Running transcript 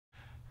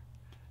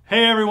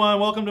Hey everyone,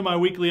 welcome to my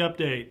weekly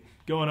update,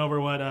 going over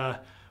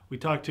what we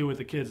talked to with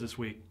the kids this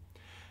week.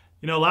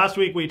 You know, last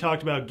week we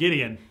talked about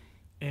Gideon,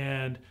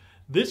 and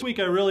this week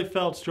I really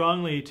felt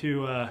strongly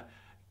to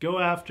go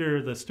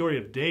after the story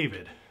of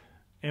David.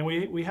 And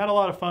we had a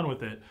lot of fun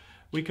with it.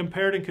 We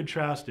compared and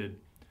contrasted.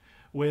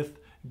 With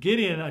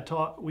Gideon,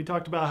 we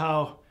talked about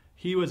how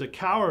he was a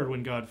coward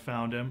when God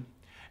found him,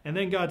 and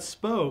then God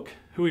spoke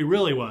who he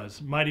really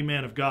was, mighty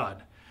man of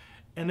God.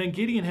 And then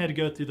Gideon had to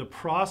go through the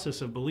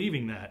process of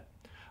believing that.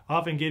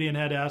 Often Gideon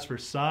had to ask for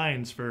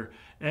signs for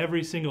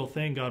every single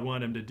thing God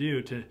wanted him to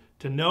do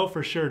to know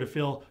for sure, to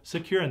feel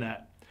secure in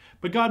that.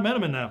 But God met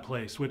him in that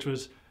place, which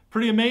was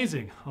pretty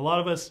amazing. A lot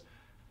of us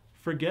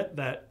forget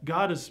that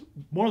God is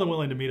more than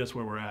willing to meet us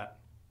where we're at.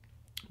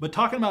 But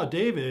talking about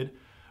David,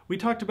 we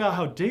talked about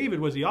how David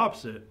was the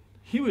opposite.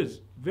 He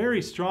was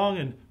very strong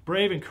and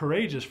brave and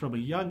courageous from a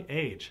young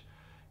age.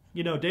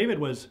 You know, David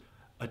was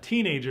a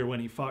teenager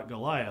when he fought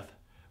Goliath,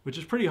 which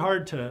is pretty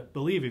hard to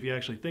believe if you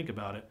actually think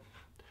about it.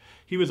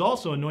 He was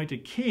also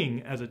anointed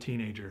king as a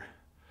teenager.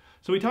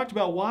 So we talked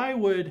about why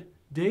would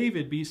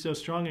David be so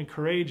strong and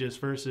courageous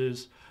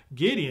versus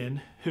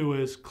Gideon, who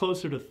was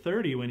closer to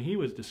 30 when he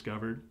was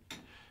discovered,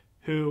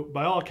 who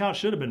by all accounts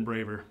should have been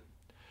braver.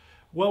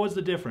 What was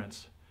the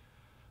difference?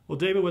 Well,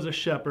 David was a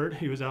shepherd.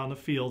 He was out in the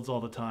fields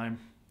all the time.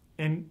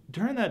 And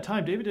during that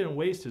time, David didn't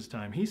waste his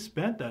time. He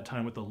spent that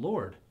time with the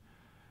Lord.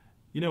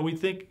 You know, we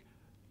think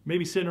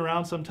maybe sitting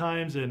around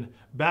sometimes and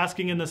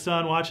basking in the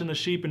sun, watching the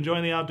sheep,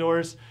 enjoying the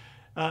outdoors.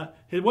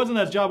 It wasn't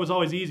that his job was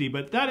always easy,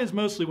 but that is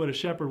mostly what a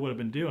shepherd would have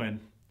been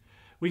doing.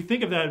 We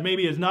think of that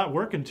maybe as not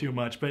working too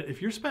much, but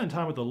if you're spending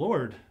time with the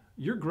Lord,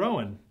 you're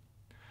growing.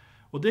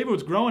 Well, David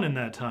was growing in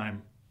that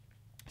time.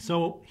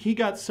 So he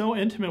got so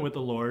intimate with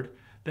the Lord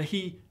that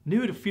he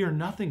knew to fear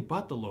nothing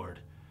but the Lord.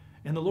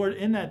 And the Lord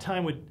in that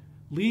time would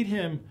lead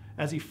him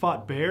as he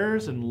fought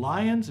bears and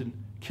lions and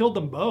killed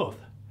them both.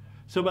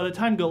 So by the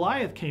time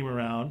Goliath came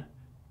around,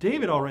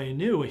 David already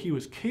knew what he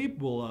was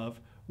capable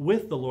of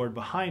with the Lord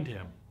behind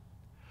him.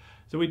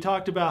 So we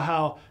talked about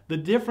how the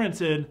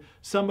difference in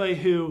somebody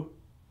who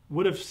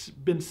would have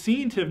been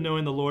seen to have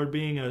known the Lord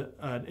being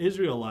an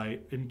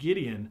Israelite in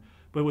Gideon,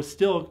 but was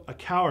still a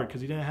coward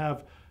because he didn't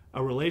have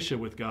a relationship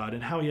with God,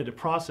 and how he had to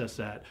process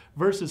that,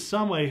 versus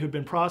somebody who'd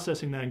been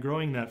processing that and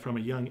growing that from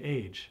a young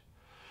age.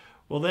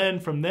 Well,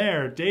 then from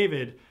there,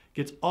 David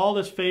gets all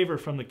this favor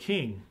from the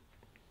king,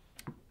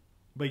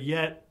 but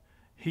yet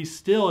he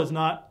still is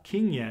not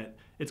king yet.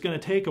 It's going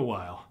to take a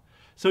while.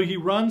 So he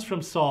runs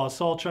from Saul.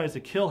 Saul tries to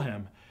kill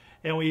him.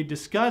 And we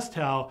discussed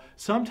how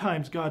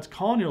sometimes God's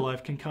call in your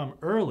life can come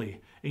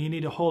early, and you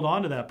need to hold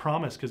on to that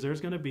promise because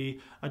there's going to be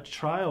a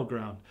trial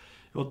ground.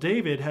 Well,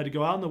 David had to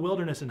go out in the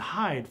wilderness and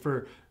hide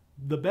for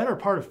the better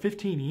part of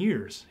 15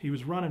 years. He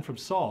was running from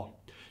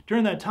Saul.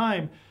 During that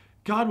time,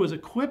 God was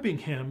equipping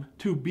him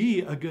to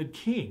be a good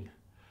king.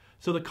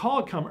 So the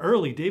call had come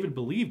early. David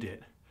believed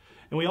it.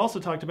 And we also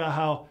talked about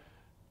how,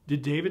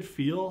 did David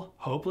feel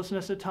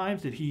hopelessness at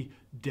times? Did he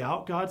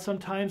doubt God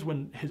sometimes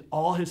when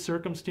all his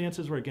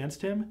circumstances were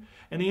against him?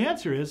 And the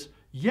answer is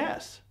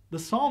yes. The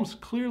Psalms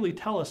clearly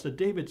tell us that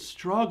David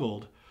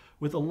struggled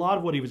with a lot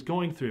of what he was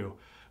going through.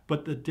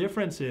 But the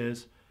difference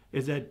is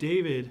that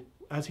David,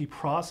 as he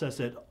processed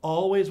it,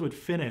 always would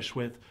finish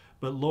with,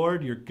 "But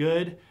Lord, you're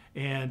good,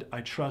 and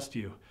I trust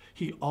you."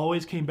 He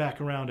always came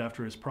back around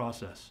after his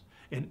process.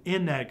 And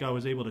in that, God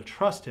was able to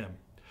trust him.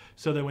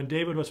 So that when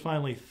David was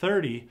finally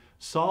 30,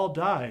 Saul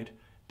died.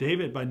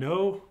 David, by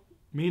no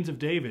means of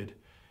David,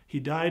 he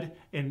died,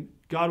 and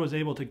God was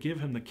able to give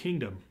him the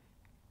kingdom.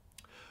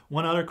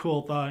 One other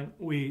cool thing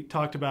we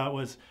talked about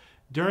was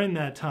during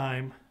that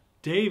time,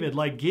 David,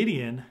 like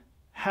Gideon,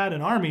 had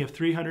an army of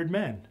 300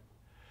 men.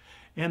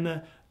 And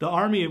the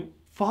army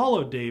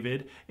followed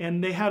David,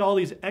 and they had all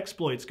these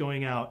exploits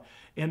going out.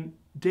 And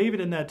David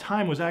in that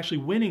time was actually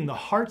winning the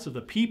hearts of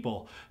the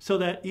people, so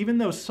that even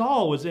though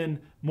Saul was in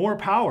more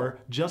power,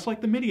 just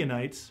like the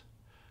Midianites,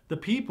 the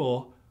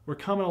people were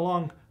coming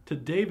along to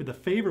David. The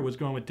favor was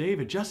growing with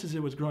David just as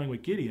it was growing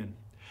with Gideon.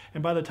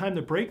 And by the time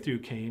the breakthrough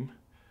came,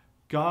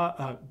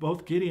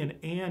 both Gideon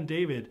and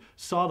David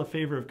saw the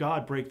favor of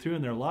God break through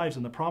in their lives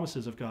and the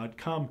promises of God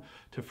come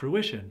to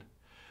fruition.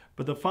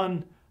 But the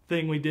fun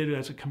thing we did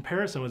as a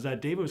comparison was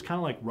that David was kind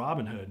of like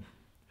Robin Hood,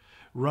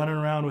 running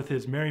around with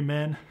his merry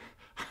men.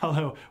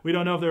 Although we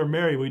don't know if they were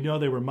merry, we know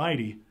they were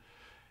mighty.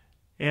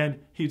 And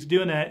he's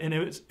doing that, and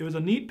it was a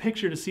neat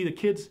picture to see the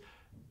kids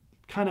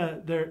kind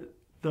of,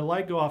 the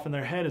light go off in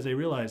their head as they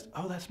realized,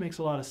 oh, this makes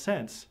a lot of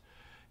sense.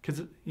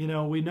 Because, you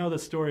know, we know the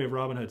story of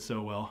Robin Hood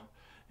so well.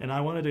 And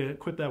I wanted to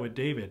equip that with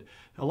David.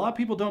 A lot of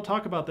people don't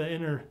talk about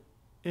the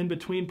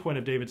in-between point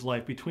of David's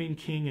life, between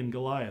King and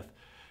Goliath.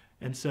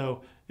 And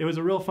so it was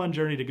a real fun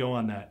journey to go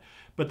on that.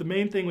 But the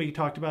main thing we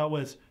talked about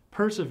was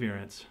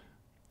perseverance.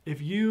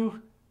 If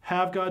you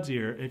have God's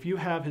ear, if you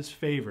have his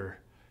favor,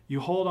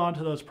 you hold on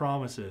to those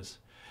promises.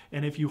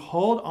 And if you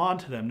hold on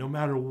to them, no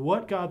matter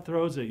what God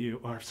throws at you,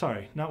 or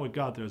sorry, not what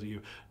God throws at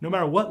you, no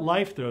matter what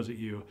life throws at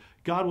you,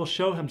 God will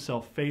show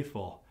himself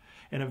faithful.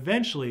 And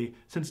eventually,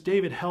 since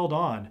David held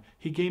on,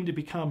 he came to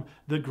become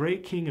the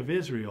great king of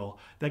Israel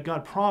that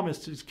God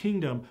promised his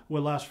kingdom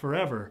would last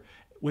forever,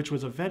 which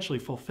was eventually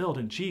fulfilled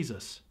in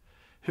Jesus,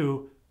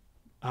 who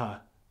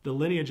the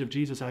lineage of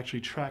Jesus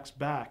actually tracks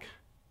back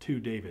to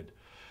David.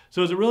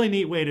 So it's a really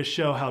neat way to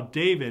show how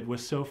David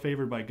was so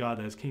favored by God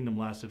that his kingdom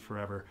lasted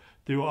forever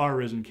through our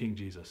risen King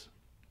Jesus.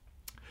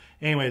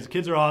 Anyways,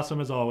 kids are awesome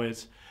as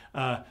always.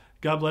 God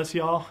bless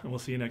y'all, and we'll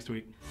see you next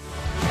week.